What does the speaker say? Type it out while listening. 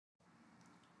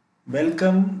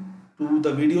Welcome to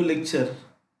the video lecture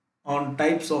on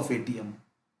types of ATM.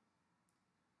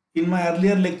 In my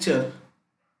earlier lecture,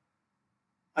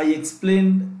 I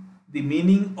explained the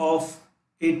meaning of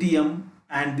ATM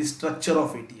and the structure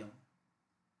of ATM.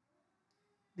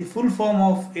 The full form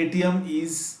of ATM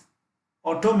is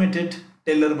automated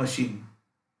teller machine.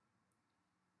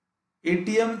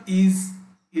 ATM is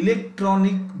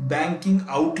electronic banking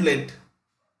outlet,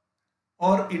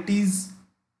 or it is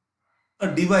a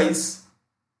device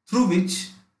through which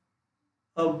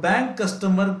a bank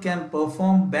customer can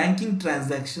perform banking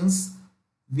transactions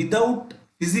without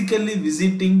physically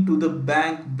visiting to the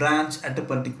bank branch at a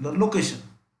particular location.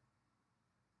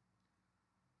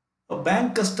 A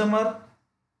bank customer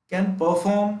can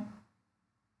perform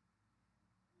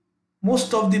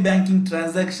most of the banking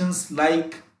transactions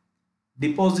like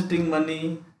depositing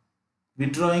money,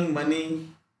 withdrawing money,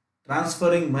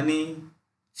 transferring money,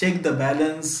 check the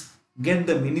balance, get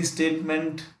the mini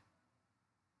statement.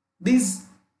 These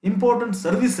important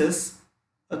services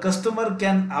a customer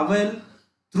can avail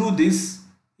through this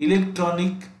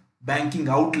electronic banking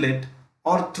outlet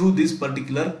or through this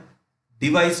particular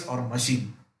device or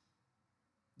machine.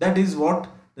 That is what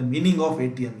the meaning of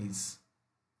ATM is.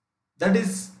 That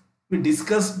is, we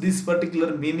discussed this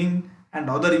particular meaning and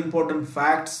other important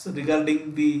facts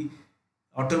regarding the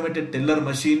automated teller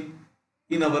machine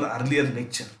in our earlier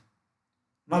lecture.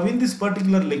 Now in this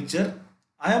particular lecture,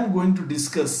 I am going to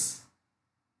discuss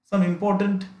some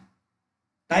important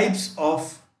types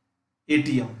of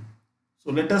ATM.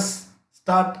 So let us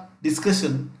start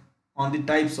discussion on the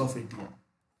types of ATM.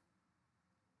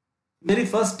 Very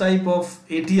first type of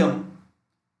ATM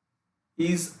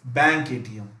is bank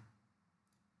ATM.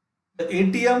 The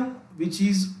ATM which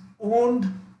is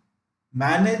owned,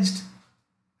 managed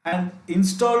and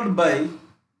installed by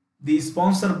the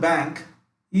sponsor bank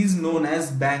is known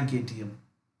as bank ATM.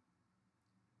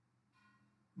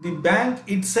 The bank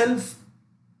itself,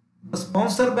 the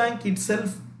sponsor bank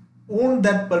itself owned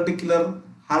that particular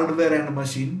hardware and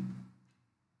machine.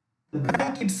 The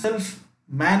bank itself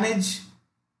manage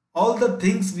all the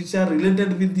things which are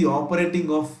related with the operating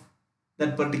of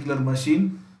that particular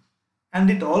machine,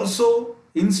 and it also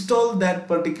install that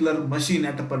particular machine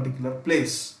at a particular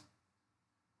place.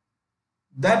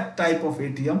 That type of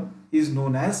ATM is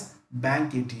known as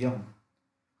bank ATM.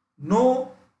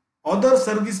 No other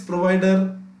service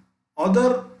provider,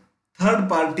 other third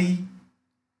party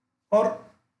or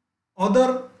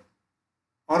other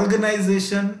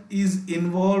organization is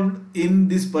involved in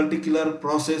this particular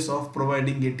process of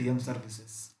providing ATM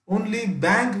services. Only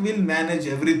bank will manage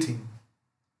everything.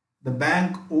 The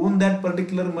bank own that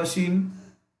particular machine,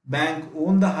 bank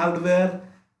own the hardware,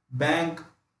 bank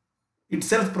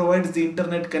itself provides the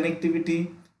internet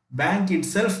connectivity, bank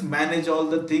itself manage all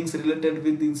the things related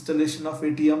with the installation of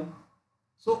ATM.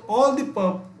 So all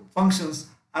the functions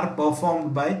are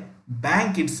performed by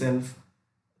bank itself.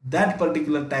 That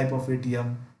particular type of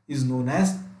ATM is known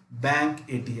as bank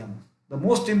ATM. The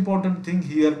most important thing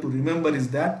here to remember is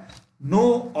that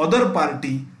no other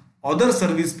party, other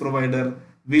service provider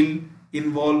will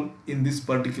involve in this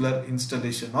particular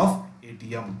installation of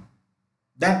ATM.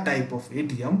 That type of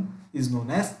ATM is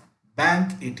known as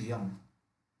bank ATM.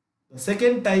 The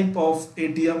second type of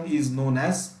ATM is known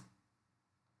as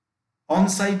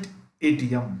on-site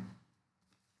ATM.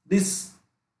 This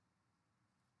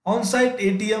on-site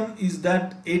ATM is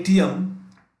that ATM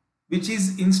which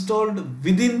is installed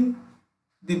within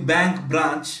the bank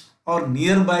branch or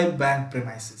nearby bank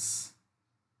premises.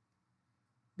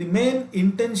 The main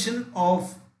intention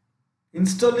of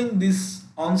installing this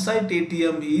on-site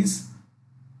ATM is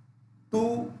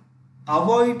to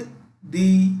avoid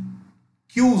the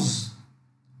queues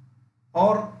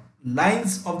or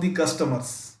lines of the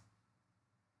customers.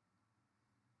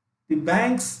 The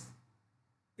banks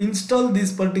install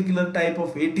this particular type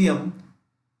of ATM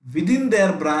within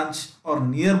their branch or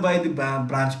nearby the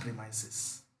branch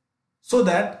premises, so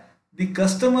that the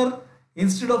customer,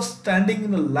 instead of standing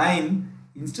in a line,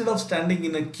 instead of standing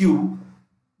in a queue,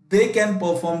 they can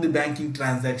perform the banking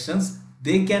transactions,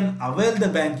 they can avail the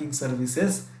banking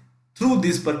services through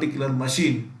this particular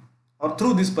machine or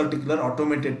through this particular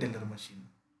automated teller machine.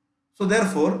 So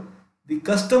therefore the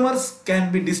customers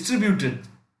can be distributed.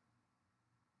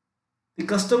 The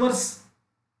customers,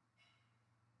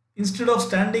 instead of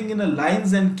standing in a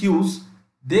lines and queues,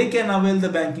 they can avail the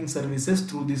banking services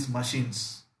through these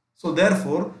machines. So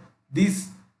therefore these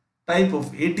type of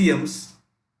ATMs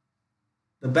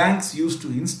the banks used to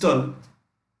install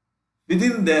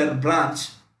within their branch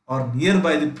or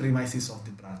nearby the premises of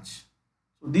the branch.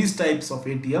 So these types of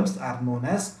ATMs are known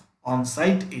as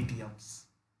on-site ATMs,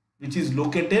 which is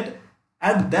located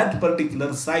at that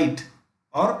particular site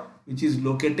or which is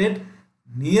located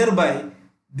nearby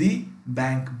the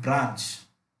bank branch.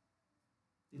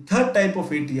 The third type of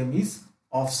ATM is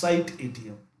off-site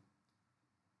ATM.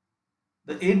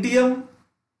 The ATM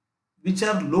which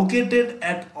are located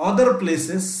at other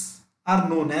places are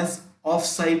known as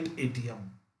off-site ATM.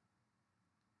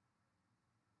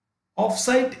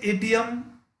 Off-site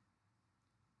ATM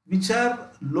which are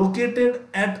located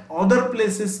at other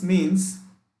places means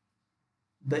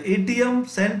the ATM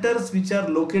centers which are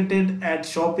located at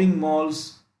shopping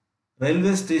malls,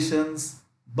 railway stations,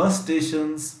 bus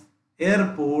stations,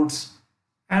 airports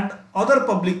and other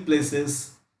public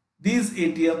places, these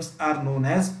ATMs are known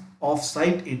as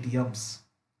off-site ATMs.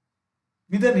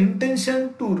 With an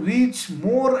intention to reach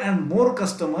more and more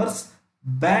customers,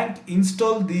 bank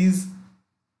install these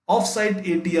off-site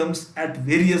ATMs at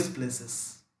various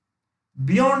places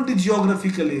beyond the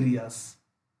geographical areas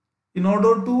in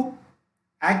order to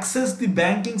access the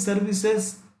banking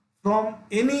services from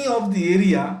any of the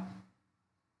area,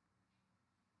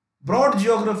 broad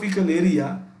geographical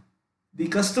area. The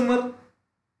customer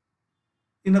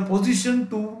in a position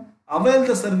to avail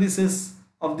the services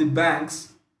of the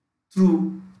banks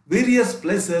through various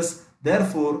places.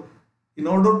 Therefore, in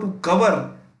order to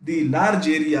cover the large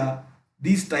area,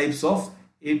 these types of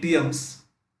ATMs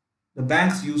the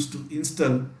banks used to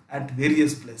install at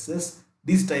various places.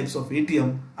 These types of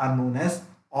ATM are known as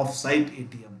off-site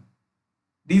ATM.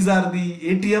 These are the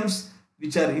ATMs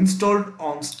which are installed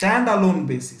on standalone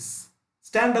basis.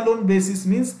 Standalone basis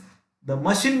means the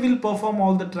machine will perform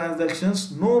all the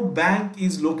transactions. No bank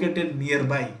is located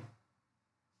nearby.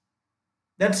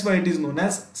 That's why it is known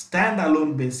as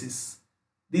standalone basis.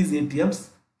 These ATMs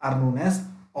are known as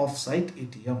off-site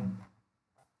ATM.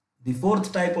 The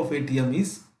fourth type of ATM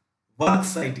is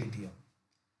worksite ATM.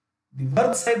 The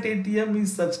worksite ATM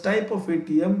is such type of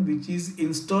ATM which is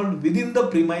installed within the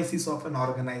premises of an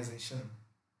organization.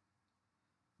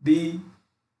 The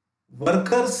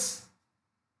workers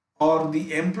or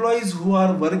the employees who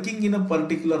are working in a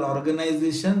particular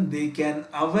organization, they can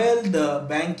avail the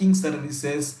banking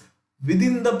services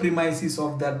within the premises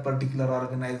of that particular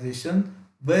organization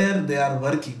where they are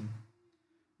working.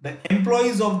 The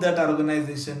employees of that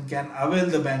organization can avail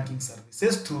the banking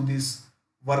services through this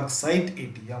worksite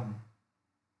ATM.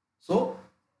 So,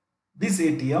 this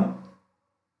ATM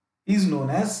is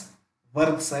known as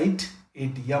worksite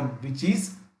ATM, which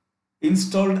is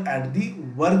installed at the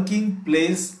working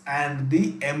place, and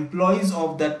the employees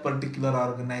of that particular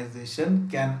organization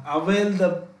can avail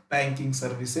the banking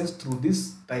services through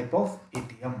this type of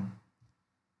ATM.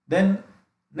 Then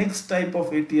next type of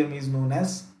ATM is known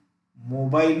as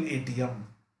mobile ATM.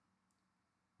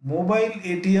 Mobile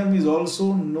ATM is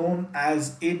also known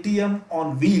as ATM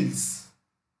on wheels.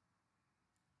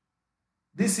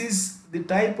 This is the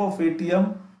type of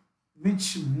ATM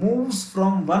which moves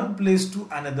from one place to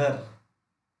another.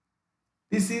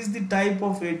 This is the type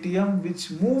of ATM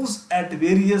which moves at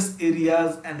various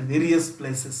areas and various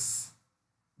places.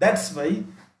 That's why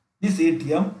this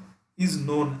ATM is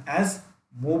known as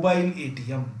mobile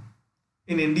ATM.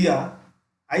 In India,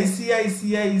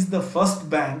 ICICI is the first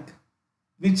bank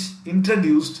which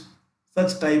introduced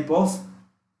such type of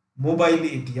mobile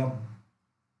ATM.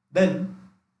 Then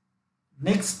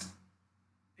next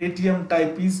ATM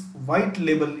type is white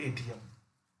label ATM.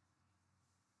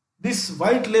 This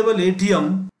white label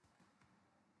ATM,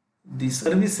 the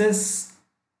services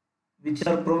which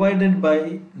are provided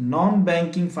by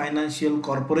non-banking financial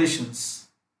corporations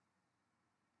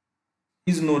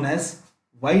is known as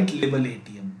white label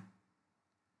ATM.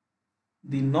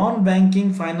 The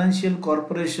non-banking financial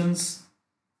corporations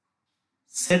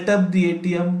set up the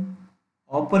ATM,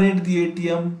 operate the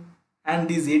ATM, and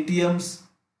these ATMs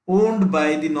owned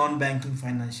by the non-banking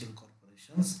financial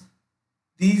corporations.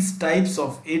 These types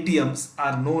of ATMs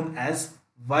are known as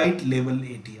white label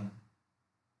ATM.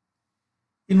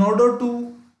 In order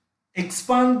to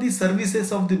expand the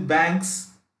services of the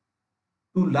banks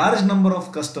to large number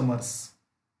of customers,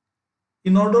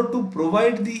 in order to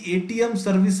provide the ATM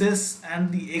services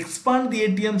and expand the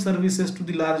ATM services to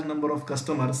the large number of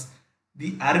customers,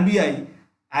 the RBI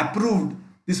approved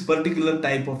this particular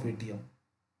type of ATM.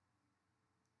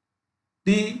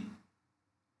 The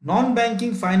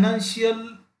non-banking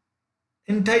financial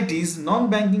entities,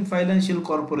 non-banking financial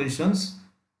corporations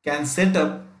can set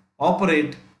up,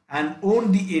 operate and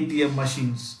own the ATM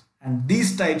machines, and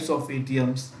these types of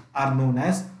ATMs are known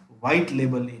as white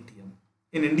label ATM.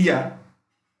 In India,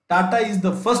 Tata is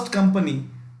the first company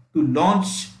to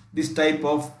launch this type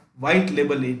of white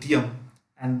label ATM,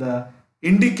 and the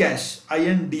IndiCash,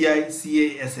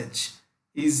 INDICASH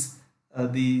is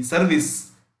the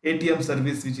service ATM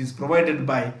service which is provided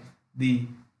by the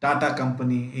Tata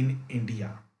company in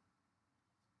India.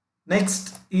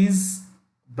 Next is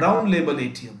brown label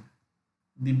ATM.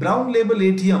 The brown label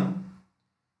ATM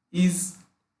is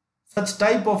such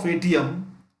type of ATM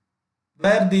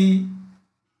where the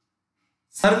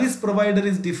service provider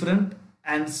is different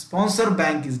and sponsor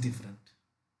bank is different.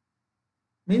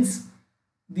 Means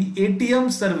the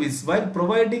ATM service, while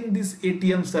providing this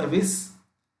ATM service,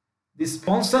 the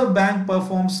sponsor bank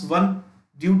performs one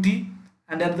duty,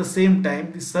 and at the same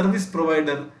time the service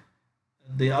provider,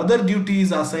 the other duty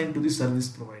is assigned to the service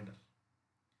provider.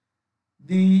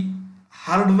 The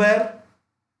hardware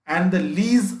and the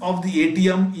lease of the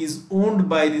ATM is owned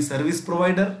by the service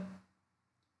provider,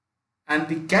 and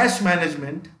the cash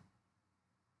management,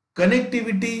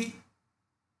 connectivity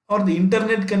or the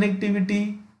internet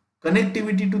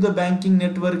connectivity to the banking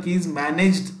network is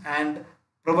managed and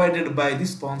provided by the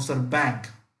sponsor bank.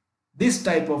 This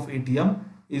type of ATM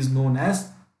is known as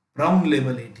brown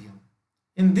label ATM.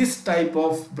 In this type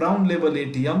of brown label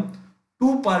ATM,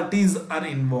 two parties are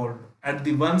involved. At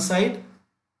the one side,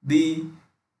 the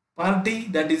party,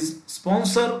 that is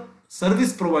sponsor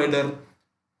service provider,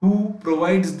 who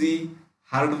provides the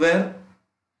hardware,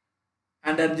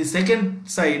 and at the second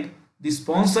side the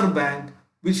sponsor bank,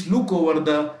 which look over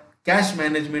the cash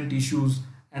management issues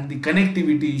and the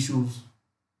connectivity issues.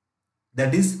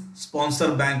 That is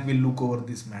sponsor bank will look over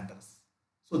these matters.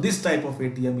 So this type of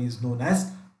ATM is known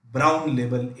as brown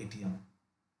label ATM.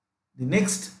 The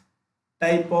next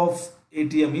type of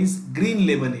ATM is green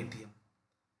label ATM.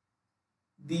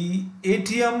 The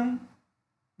ATM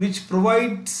which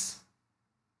provides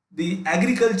the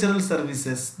agricultural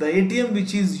services, the ATM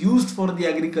which is used for the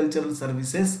agricultural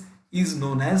services is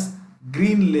known as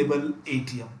green label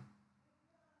ATM.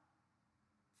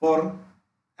 For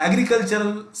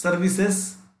agricultural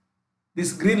services,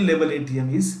 this green label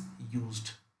ATM is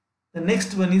used. The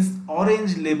next one is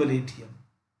orange label ATM.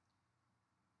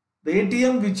 The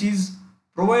ATM which is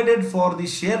provided for the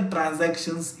share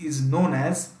transactions is known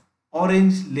as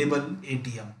orange label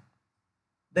ATM.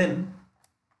 Then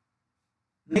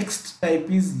next type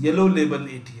is yellow label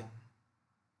ATM.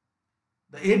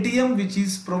 The ATM which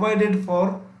is provided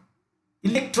for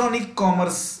electronic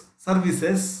commerce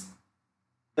services,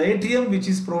 the ATM which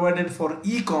is provided for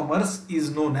e-commerce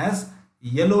is known as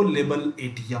yellow label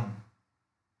ATM.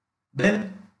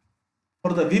 Then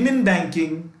for the women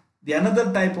banking, the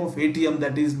another type of ATM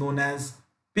that is known as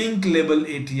pink label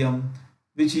ATM,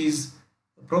 which is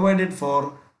provided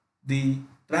for the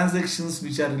transactions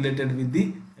which are related with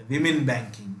the women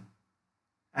banking.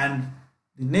 And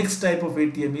the next type of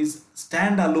ATM is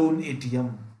standalone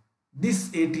ATM. This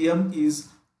ATM is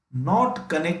not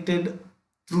connected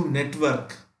through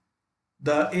network.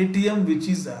 The ATM which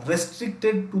is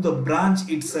restricted to the branch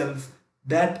itself,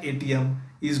 that ATM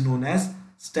is known as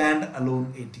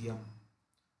standalone ATM.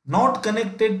 Not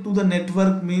connected to the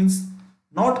network means,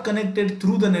 not connected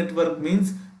through the network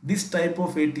means this type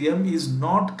of ATM is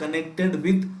not connected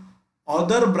with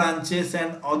other branches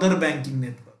and other banking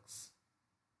networks.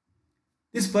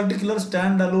 This particular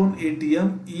standalone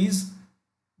ATM is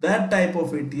that type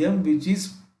of ATM which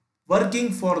is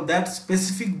working for that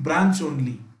specific branch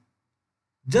only.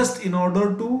 Just in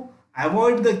order to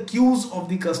avoid the queues of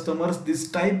the customers, this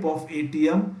type of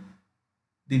ATM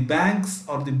the banks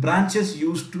or the branches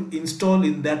used to install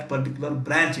in that particular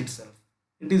branch itself.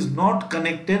 It is not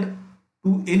connected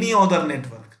to any other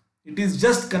network. It is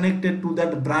just connected to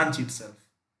that branch itself.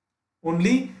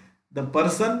 Only the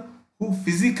person who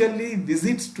physically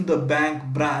visits to the bank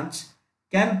branch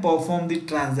can perform the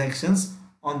transactions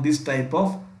on this type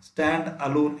of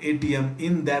stand-alone ATM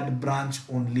in that branch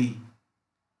only.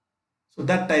 So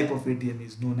that type of ATM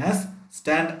is known as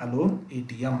stand-alone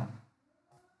ATM.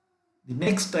 The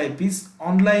next type is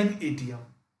online ATM.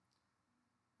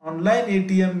 Online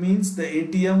ATM means the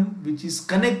ATM which is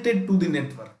connected to the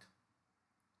network.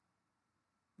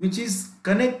 Which is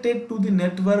connected to the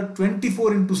network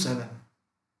 24/7.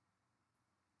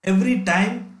 Every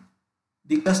time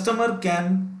the customer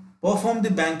can perform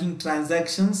the banking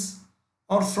transactions,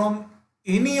 or from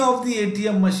any of the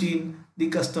ATM machine the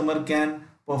customer can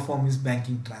perform his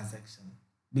banking transaction,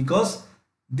 because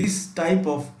this type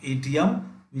of ATM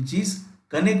which is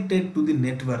connected to the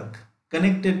network,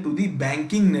 connected to the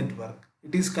banking network,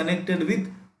 it is connected with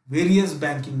various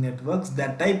banking networks,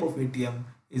 that type of ATM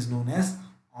is known as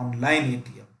online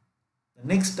ATM. The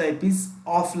next type is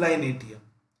offline ATM.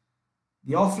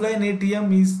 The offline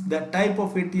ATM is the type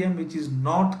of ATM which is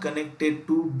not connected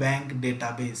to bank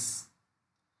database.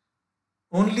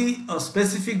 Only a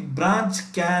specific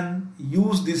branch can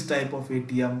use this type of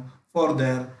ATM for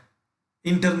their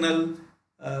internal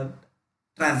uh,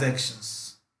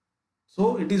 transactions.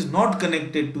 So it is not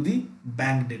connected to the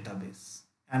bank database.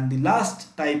 And the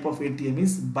last type of ATM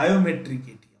is biometric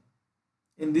ATM.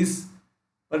 In this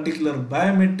particular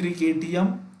biometric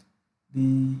ATM,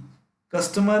 the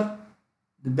customer,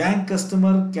 the bank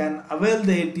customer can avail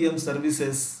the ATM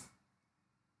services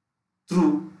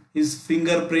through his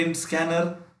fingerprint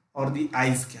scanner or the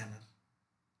eye scanner.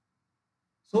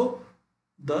 So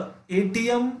the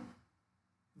ATM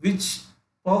which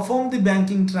perform the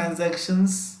banking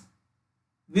transactions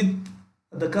with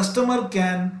the customer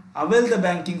can avail the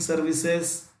banking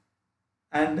services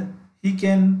and he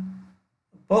can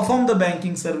perform the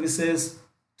banking services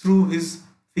through his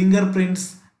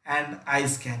fingerprints and eye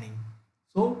scanning.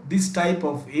 So this type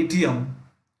of ATM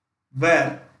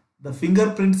where the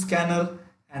fingerprint scanner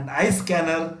and eye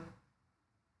scanner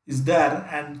is there,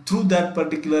 and through that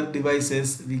particular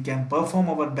devices we can perform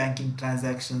our banking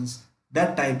transactions,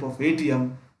 that type of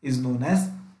ATM is known as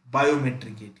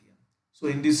biometric ATM. So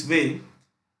in this way,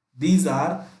 these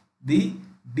are the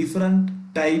different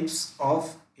types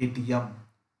of ATM.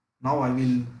 Now I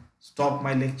will stop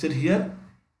my lecture here.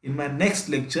 In my next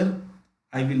lecture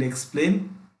I will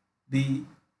explain the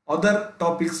other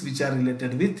topics which are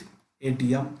related with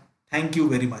ATM. Thank you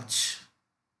very much.